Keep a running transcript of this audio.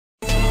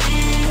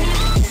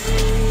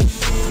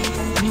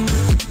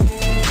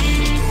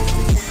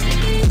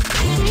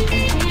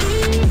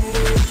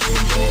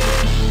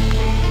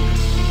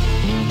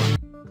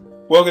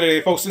Welcome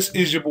today, folks. This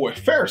is your boy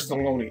Ferris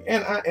Maloney,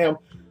 and I am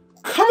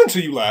coming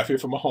to you live here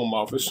from my home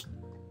office,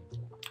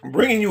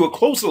 bringing you a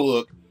closer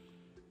look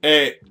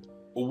at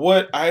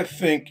what I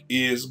think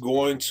is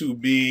going to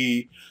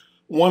be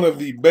one of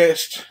the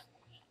best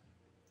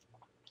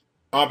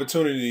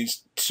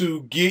opportunities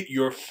to get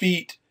your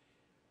feet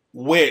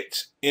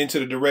wet into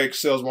the direct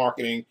sales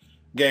marketing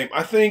game.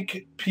 I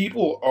think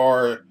people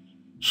are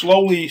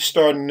slowly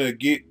starting to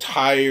get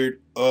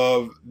tired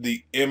of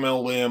the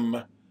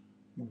MLM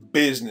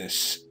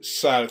business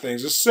side of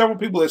things. There's several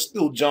people that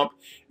still jump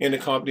into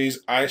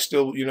companies. I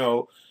still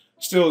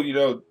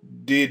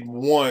did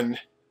one,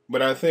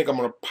 but I think I'm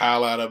gonna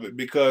pile out of it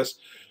because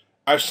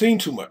I've seen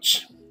too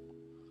much.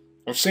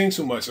 I've seen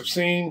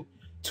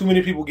too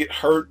many people get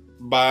hurt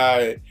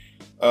by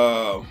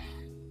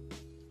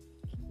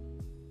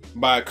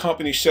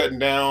companies shutting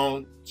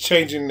down,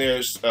 changing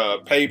their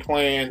pay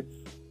plan,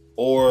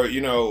 or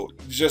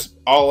just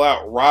all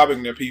out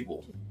robbing their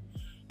people.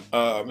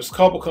 There's a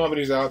couple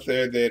companies out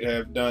there that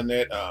have done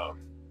that.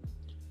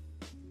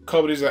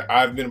 Companies that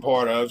I've been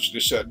part of that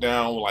shut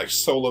down, like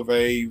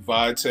SolarVay,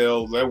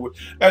 Vitel.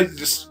 That's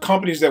just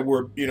companies that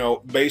were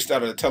based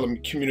out of the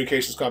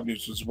telecommunications companies,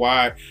 which is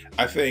why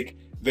I think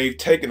they've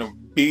taken a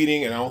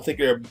beating, and I don't think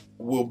there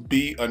will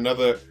be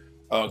another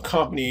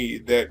company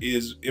that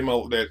is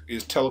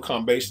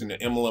telecom based in the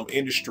MLM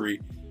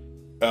industry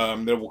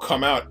that will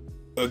come out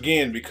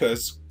again,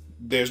 because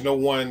there's no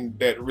one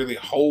that really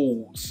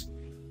holds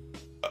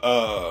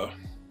a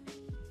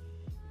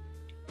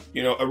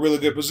really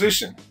good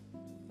position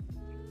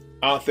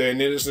out there. And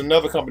there's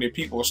another company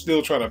people are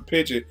still trying to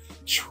pitch it,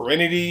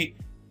 Trinity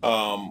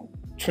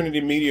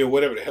Media,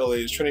 whatever the hell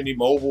it is, Trinity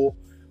Mobile,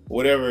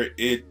 whatever.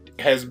 It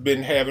has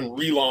been having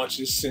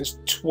relaunches since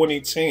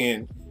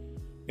 2010.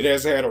 It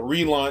has had a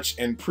relaunch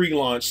and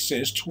pre-launch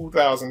since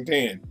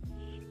 2010,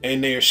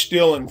 and they're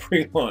still in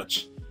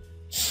pre-launch.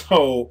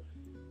 So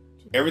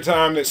every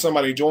time that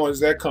somebody joins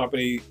that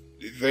company,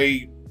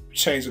 they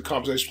change the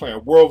compensation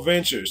plan. World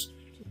Ventures,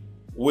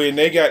 when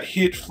they got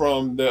hit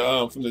from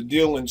the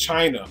deal in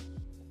China,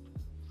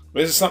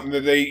 this is something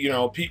that they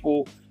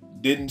people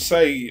didn't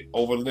say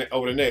over the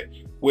net.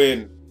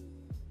 When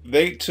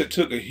they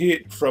took a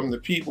hit from the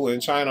people in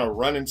China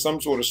running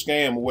some sort of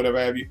scam or whatever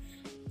have you,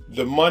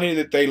 the money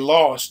that they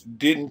lost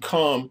didn't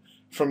come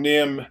from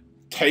them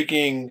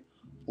taking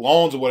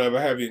loans or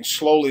whatever have you and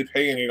slowly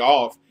paying it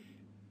off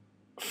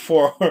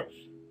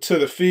to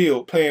the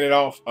field, paying it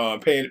off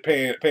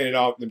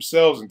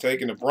themselves and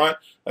taking the brunt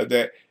of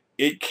that.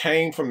 It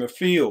came from the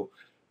field.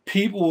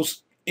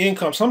 People's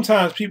income.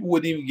 Sometimes people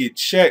wouldn't even get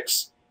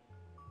checks.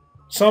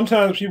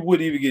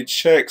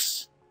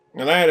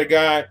 And I had a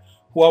guy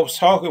who I was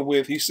talking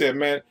with. He said,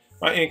 "Man,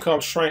 my income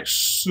shrank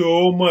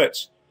so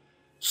much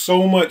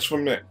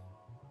from that."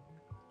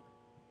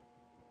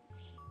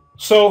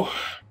 So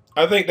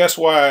I think that's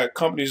why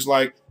companies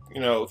like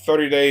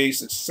 30-day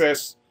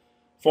success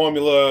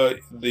formula,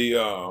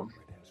 the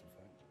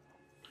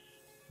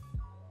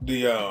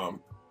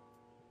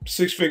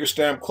six-figure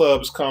stamp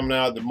club is coming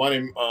out, the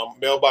money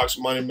mailbox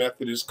money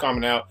method is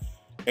coming out,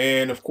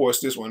 and of course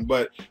this one.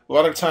 But a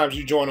lot of times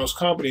you join those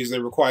companies, they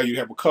require you to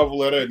have a cover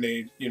letter, and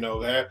they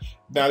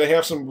they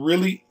have some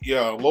really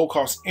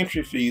low-cost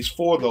entry fees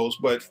for those.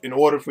 But in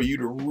order for you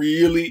to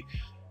really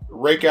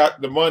rake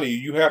out the money,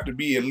 you have to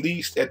be at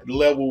least at the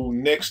level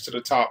next to the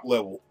top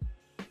level.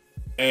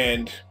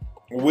 And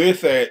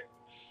with that,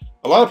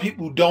 a lot of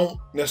people don't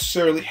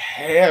necessarily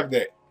have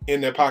that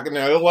in their pocket.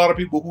 Now, there are a lot of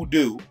people who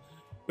do,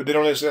 but they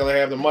don't necessarily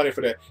have the money for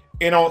that.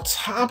 And on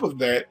top of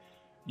that,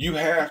 you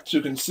have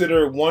to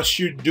consider, once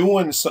you're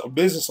doing some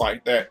business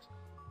like that,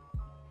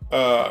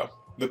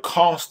 the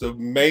cost of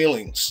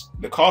mailings.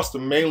 The cost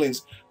of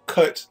mailings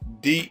cuts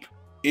deep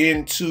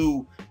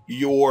into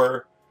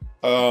your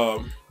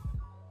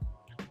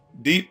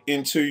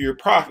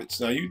profits.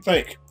 Now, you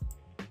think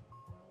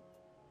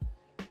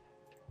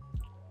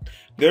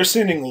they're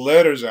sending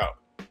letters out.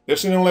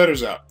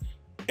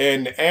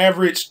 And the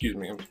average, excuse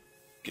me,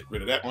 get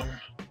rid of that one.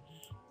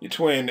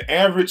 The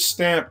average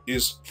stamp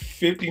is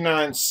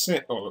 59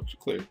 cents. Oh, looks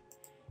clear.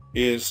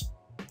 Is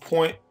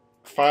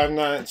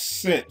 0.59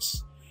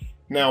 cents.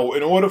 Now,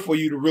 in order for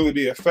you to really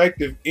be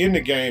effective in the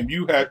game,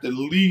 you have to at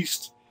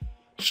least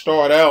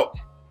start out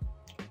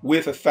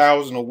with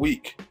 1,000 a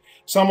week.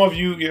 Some of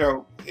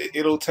you,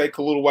 it'll take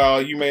a little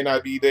while. You may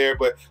not be there,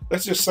 but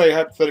let's just say,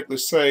 hypothetically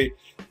say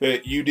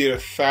that you did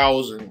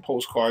 1,000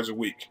 postcards a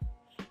week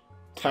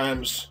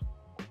times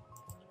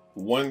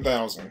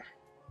 1,000,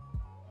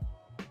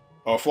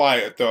 or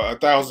fly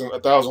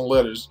 1,000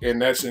 letters,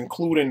 and that's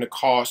including the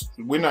cost.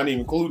 We're not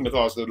even including the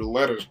cost of the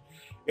letters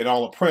and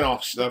all the print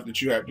off stuff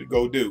that you have to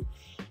go do.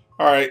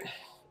 All right,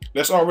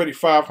 that's already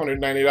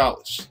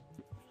 $590.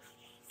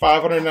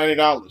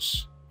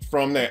 $590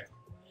 from that.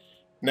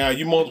 Now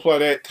you multiply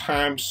that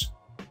times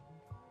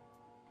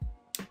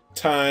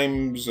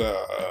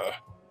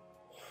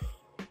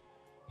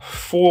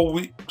 4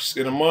 weeks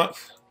in a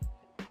month.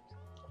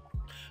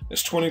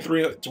 It's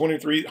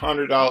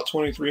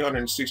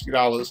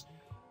 $2,360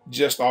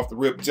 just off the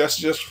rip,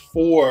 just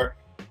for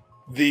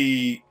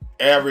the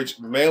average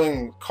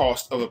mailing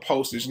cost of the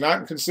postage,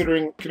 not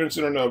considering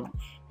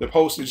the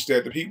postage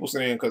that the people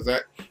send in, because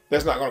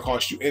that's not going to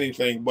cost you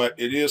anything, but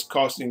it is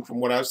costing, from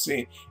what I've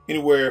seen,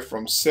 anywhere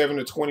from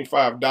 $7 to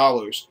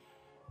 $25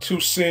 to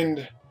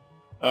send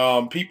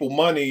people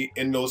money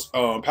in those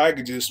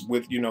packages.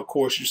 With, of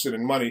course, you're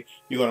sending money,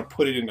 you're going to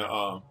put it in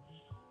a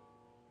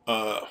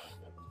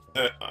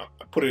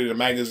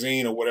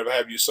magazine or whatever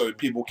have you, so that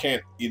people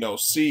can't,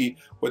 see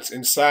what's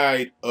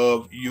inside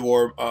of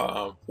your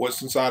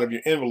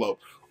envelope,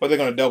 or they're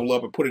going to double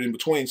up and put it in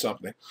between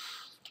something.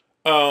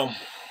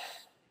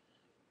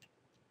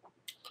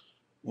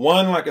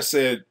 One, like I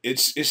said,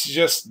 it's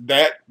just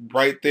that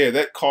right there,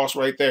 that cost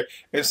right there.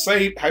 And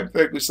say,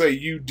 hypothetically, say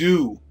you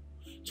do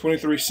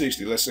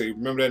 2360. Let's say,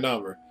 remember that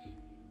number.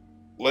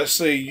 Let's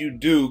say you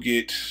do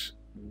get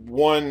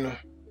one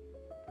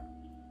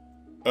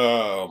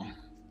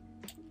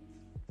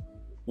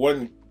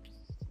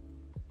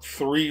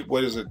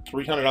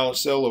 $300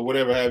 sale or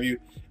whatever have you.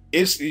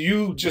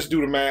 You just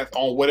do the math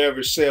on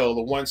whatever sale,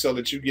 the one sale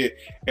that you get.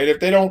 And if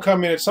they don't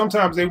come in,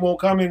 sometimes they won't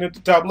come in at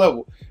the top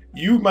level.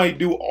 You might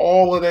do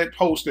all of that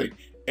posting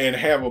and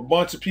have a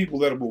bunch of people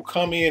that will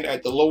come in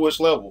at the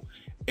lowest level.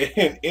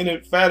 And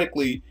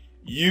emphatically,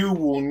 you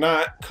will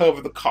not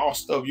cover the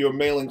cost of your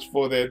mailings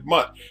for that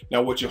month.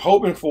 Now, what you're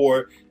hoping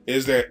for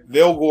is that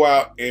they'll go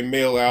out and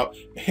mail out,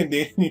 and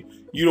then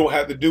you don't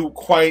have to do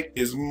quite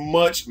as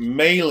much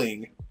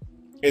mailing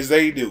as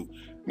they do.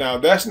 Now,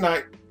 that's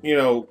not,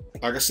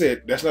 like I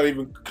said, that's not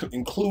even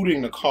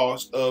including the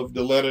cost of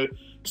the letter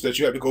that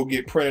you have to go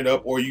get printed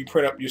up, or you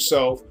print up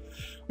yourself,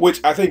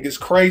 which I think is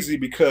crazy,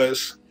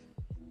 because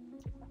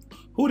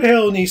who the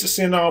hell needs to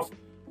send off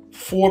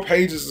 4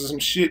 pages of some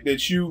shit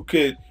that you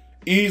could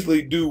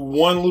easily do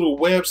one little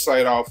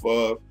website off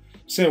of,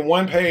 send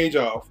one page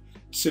off,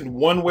 send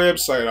one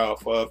website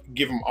off of,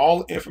 give them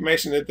all the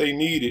information that they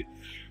needed,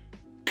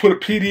 put a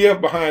PDF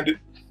behind it,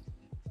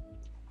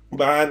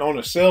 on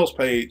a sales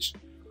page,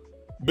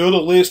 build a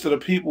list of the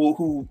people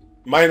who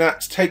might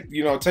not take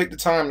the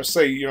time to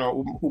say,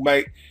 who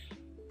might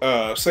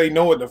say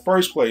no in the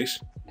first place,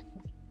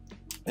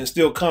 and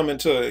still come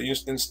into,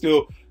 and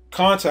still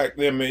contact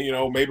them,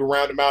 and maybe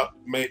round them out,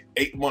 maybe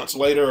 8 months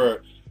later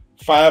or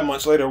 5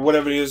 months later, or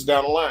whatever it is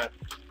down the line.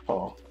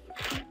 Oh,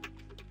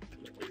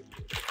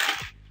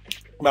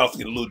 mouth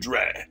get a little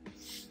dry,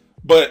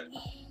 but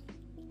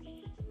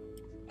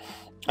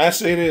I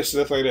say this,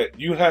 stuff like that.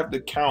 You have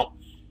to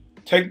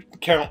take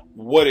account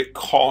what it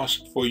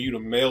costs for you to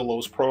mail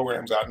those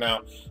programs out.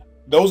 Now,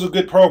 those are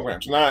good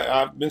programs.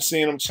 Now, I've been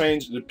seeing them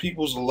change. The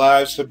people's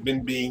lives have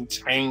been being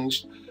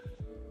changed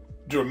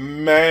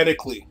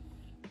dramatically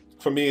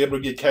from being able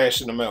to get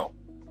cash in the mail.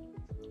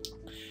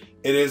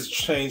 It has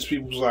changed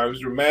people's lives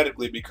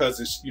dramatically, because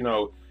it's,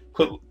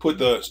 put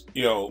the,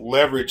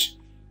 leverage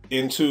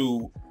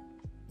into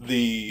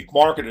the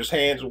marketers'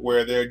 hands,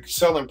 where they're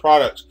selling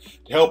products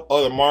to help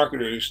other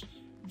marketers,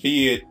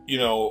 be it,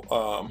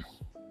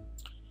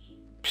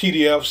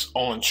 PDFs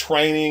on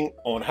training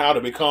on how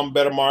to become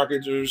better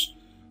marketers,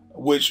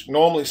 which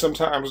normally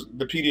sometimes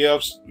the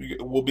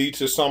PDFs will be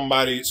to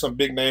somebody, some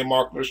big name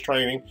marketers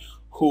training,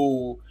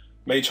 who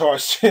may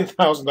charge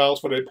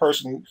 $10,000 for that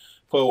person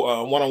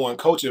for one-on-one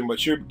coaching,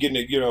 but you're getting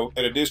it,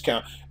 at a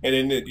discount.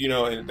 And then,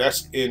 and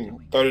that's in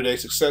 30-day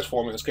success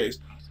form in this case.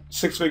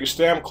 Six-figure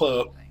stamp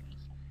club,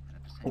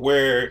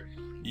 where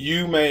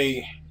you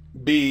may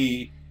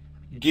be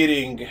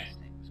getting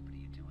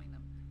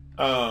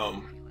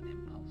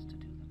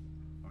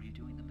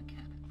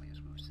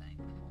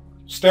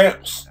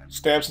stamps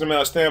in the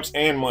mail, stamps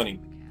and money.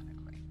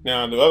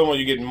 Now, the other one,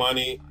 you're getting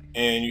money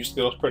and you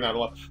still printing out a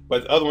lot,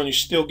 but the other one, you're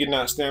still getting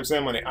out stamps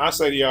and money. I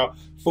say to y'all,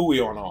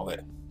 phooey on all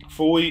that.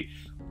 Phooey,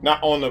 not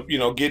on the,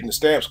 getting the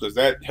stamps, because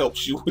that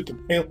helps you with the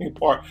mailing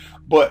part,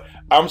 but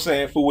I'm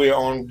saying phooey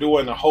on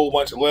doing a whole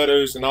bunch of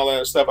letters and all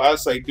that stuff. I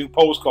say do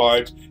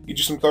postcards, get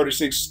you some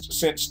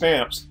 36-cent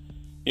stamps,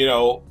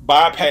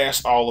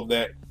 bypass all of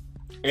that,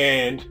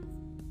 and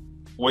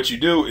what you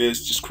do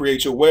is just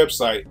create your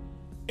website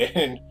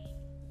and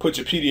put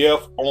your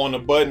PDF on a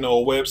button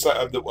or a website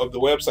of the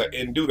website,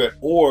 and do that,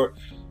 or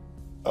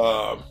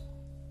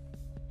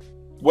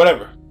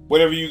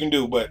whatever you can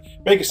do, but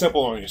make it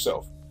simple on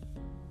yourself.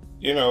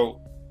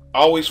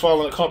 Always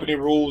following the company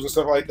rules and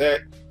stuff like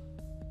that.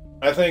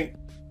 I think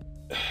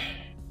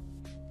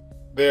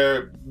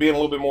they're being a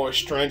little bit more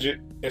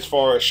stringent as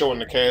far as showing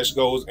the cash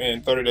goes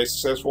in 30-day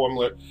success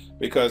formula,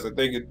 because I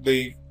think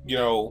they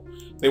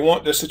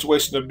want the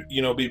situation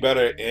to be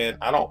better, and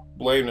I don't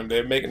blame them.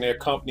 They're making their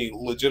company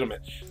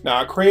legitimate.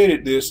 Now, I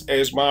created this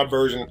as my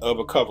version of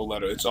a cover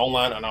letter. It's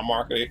online and I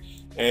market it,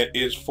 and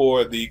it's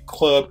for the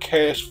Club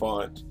Cash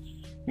Fund.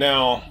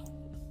 Now,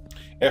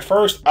 at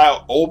first,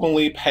 I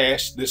openly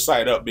passed this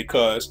site up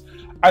because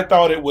I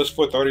thought it was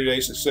for 30-day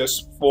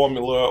success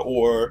formula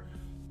or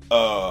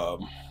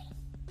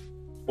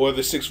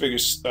the six-figure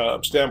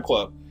stamp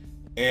club,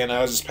 and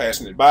I was just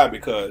passing it by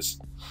because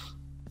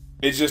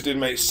it just didn't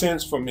make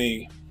sense for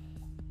me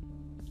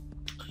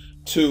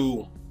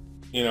to,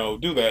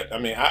 do that. I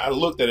mean, I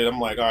looked at it. I'm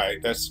like, all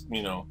right, that's,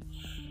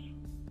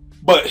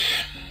 But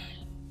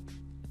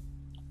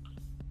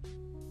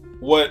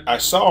what I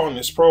saw in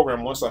this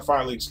program, once I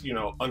finally,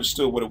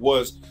 understood what it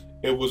was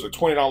a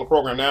 $20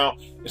 program. Now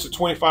it's a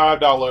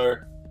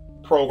 $25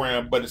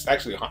 program, but it's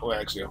actually a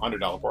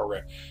 $100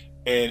 program,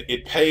 and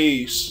it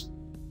pays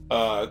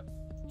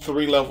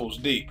 3 levels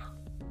deep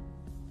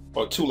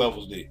or 2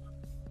 levels deep.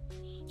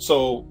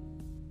 So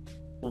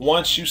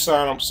once you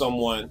sign up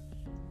someone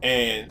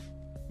and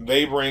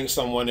they bring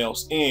someone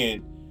else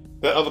in,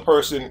 the other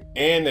person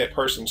and that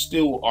person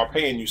still are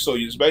paying you. So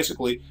it's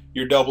basically,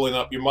 you're doubling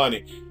up your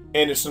money,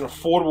 and it's an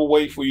affordable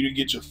way for you to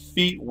get your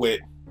feet wet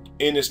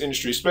in this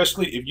industry,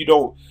 especially if you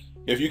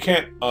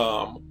can't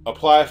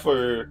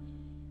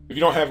if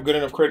you don't have a good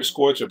enough credit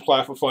score to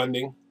apply for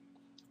funding,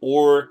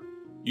 or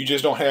you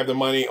just don't have the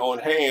money on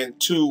hand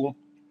to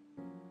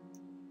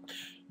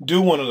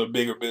do one of the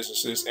bigger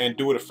businesses and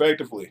do it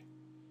effectively.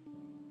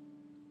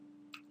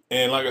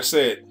 And like I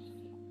said,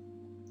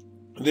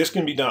 this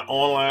can be done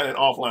online and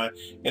offline,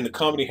 and the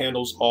company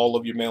handles all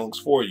of your mailings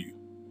for you.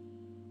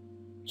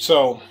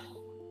 So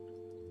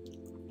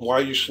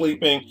while you're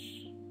sleeping,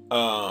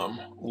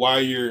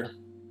 while you're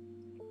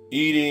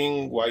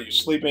eating, while you're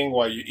sleeping,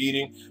 while you're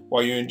eating,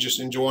 while you're just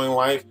enjoying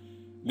life,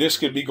 this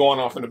could be going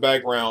off in the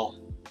background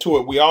to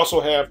it. We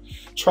also have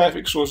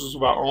traffic sources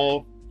of our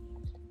own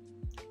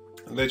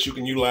that you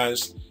can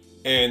utilize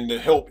and to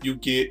help you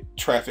get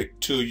traffic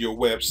to your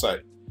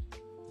website.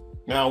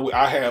 Now,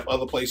 I have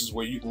other places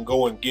where you can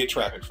go and get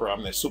traffic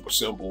from that's super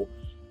simple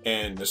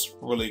and it's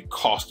really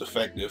cost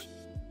effective.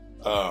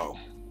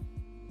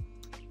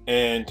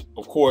 And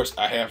of course,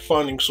 I have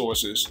funding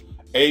sources.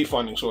 A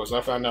funding source, I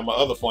found out my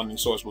other funding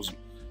source was,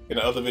 in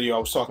the other video I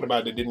was talking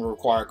about, that didn't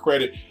require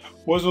credit,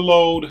 was a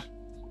load,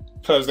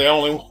 because they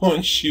only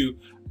want you.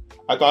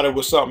 I thought it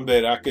was something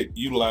that I could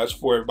utilize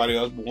for everybody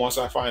else, but once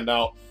I find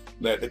out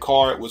that the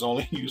card was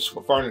only used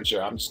for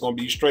furniture, I'm just gonna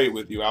be straight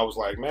with you, I was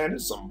like, man,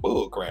 this is some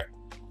bull crap.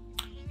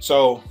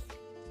 So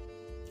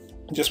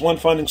just one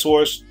funding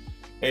source,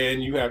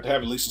 and you have to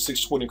have at least a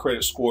 620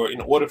 credit score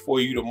in order for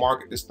you to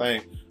market this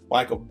thing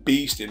like a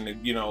beast and,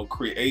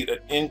 create an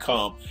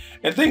income.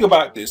 And think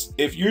about this: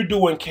 if you're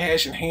doing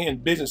cash in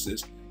hand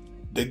businesses,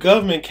 the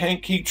government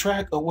can't keep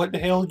track of what the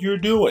hell you're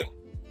doing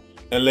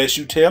unless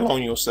you tell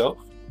on yourself.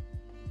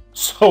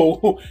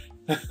 So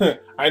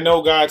I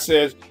know God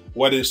says,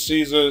 what is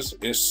Caesar's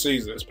is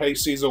Caesar's. Pay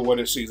Cesar what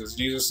is Caesar's.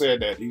 Jesus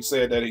said that. He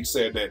said that. He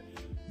said that.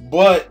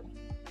 But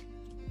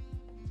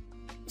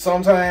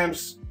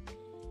sometimes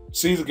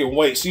Caesar can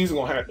wait. Caesar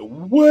gonna have to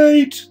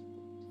wait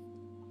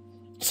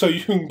so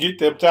you can get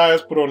them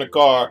tires put on the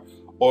car,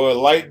 or a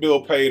light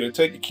bill paid, or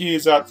take your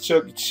kids out to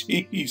Chuck E.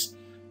 Cheese.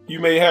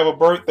 You may have a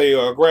birthday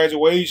or a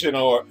graduation,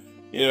 or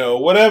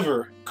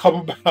whatever come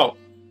about,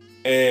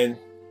 and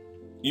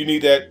you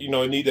need that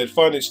need that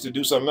fundage to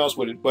do something else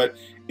with it. But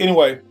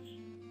anyway,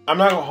 I'm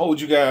not gonna hold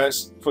you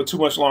guys for too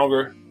much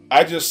longer.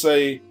 I just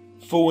say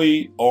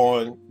phooey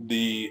on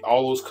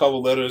all those cover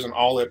letters and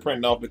all that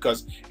printing off,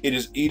 because it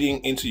is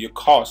eating into your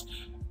costs.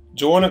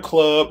 Join a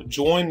club,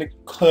 join the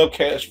club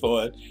cash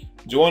fund,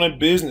 join a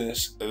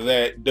business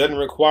that doesn't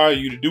require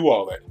you to do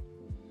all that.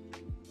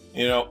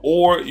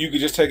 Or you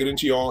could just take it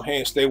into your own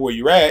hands, stay where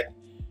you're at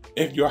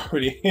if you're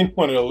already in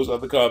one of those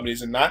other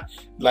companies, and not,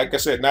 like I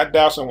said, not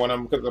dousing one of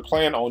them, because I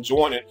plan on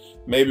joining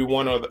maybe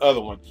one or the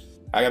other one.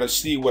 I gotta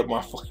see what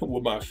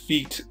my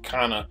feet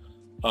kind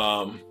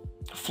of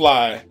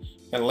fly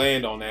and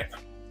land on that.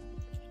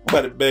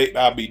 But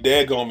I'll be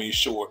damn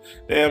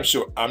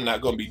sure I'm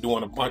not gonna be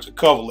doing a bunch of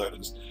cover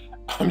letters.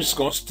 I'm just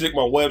gonna stick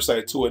my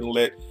website to it and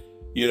let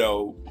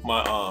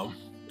my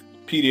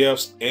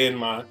PDFs and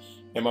my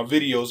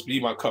videos be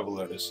my cover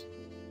letters.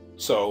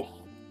 So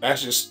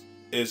that's just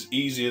as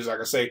easy as I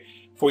can say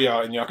for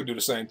y'all, and y'all can do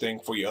the same thing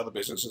for your other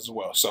businesses as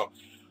well. So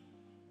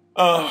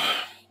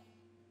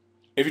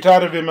if you're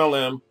tired of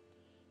MLM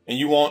and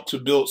you want to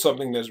build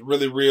something that's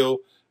really real,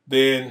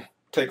 then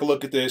take a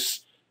look at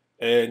this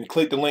and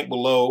click the link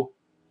below.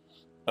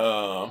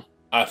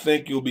 I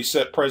think you'll be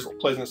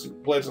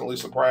pleasantly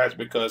surprised,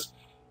 because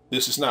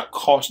this is not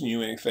costing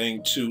you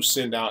anything to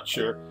send out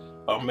your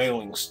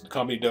mailings. The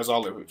company does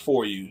all of it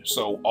for you.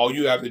 So all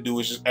you have to do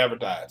is just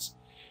advertise.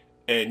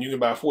 And you can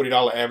buy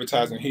 $40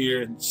 advertising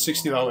here and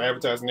 $60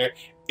 advertising there.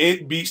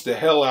 It beats the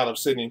hell out of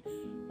sending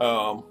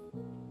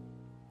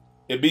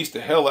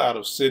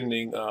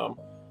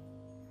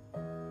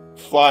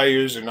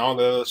flyers and all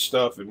the other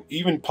stuff, and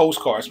even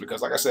postcards,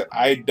 because like I said,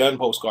 I've done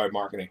postcard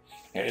marketing,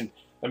 and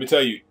let me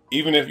tell you,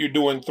 even if you're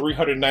doing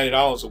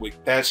 $390 a week,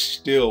 that's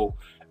still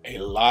a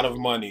lot of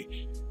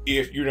money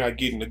if you're not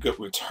getting a good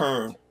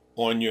return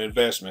on your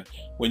investment,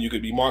 when you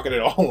could be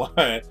marketed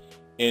online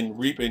and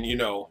reaping,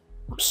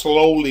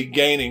 slowly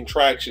gaining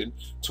traction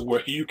to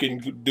where you can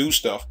do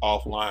stuff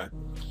offline.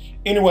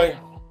 Anyway,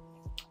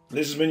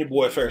 this has been your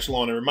boy Ferris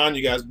Long, and remind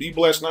you guys, be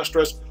blessed, not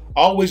stressed.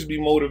 Always be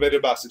motivated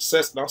about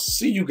success, and I'll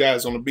see you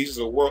guys on the beaches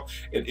of the world.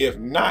 And if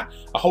not,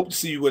 I hope to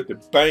see you at the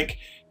bank,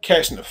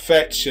 cashing a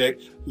fat check,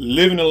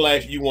 living the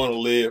life you want to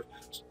live.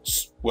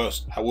 Well,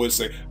 I would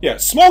say, yeah,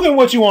 smoking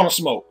what you want to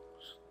smoke.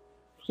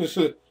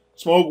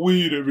 Smoke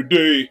weed every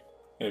day.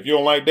 And if you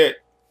don't like that,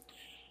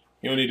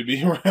 you don't need to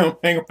be around,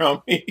 hang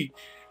around me.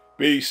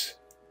 Peace.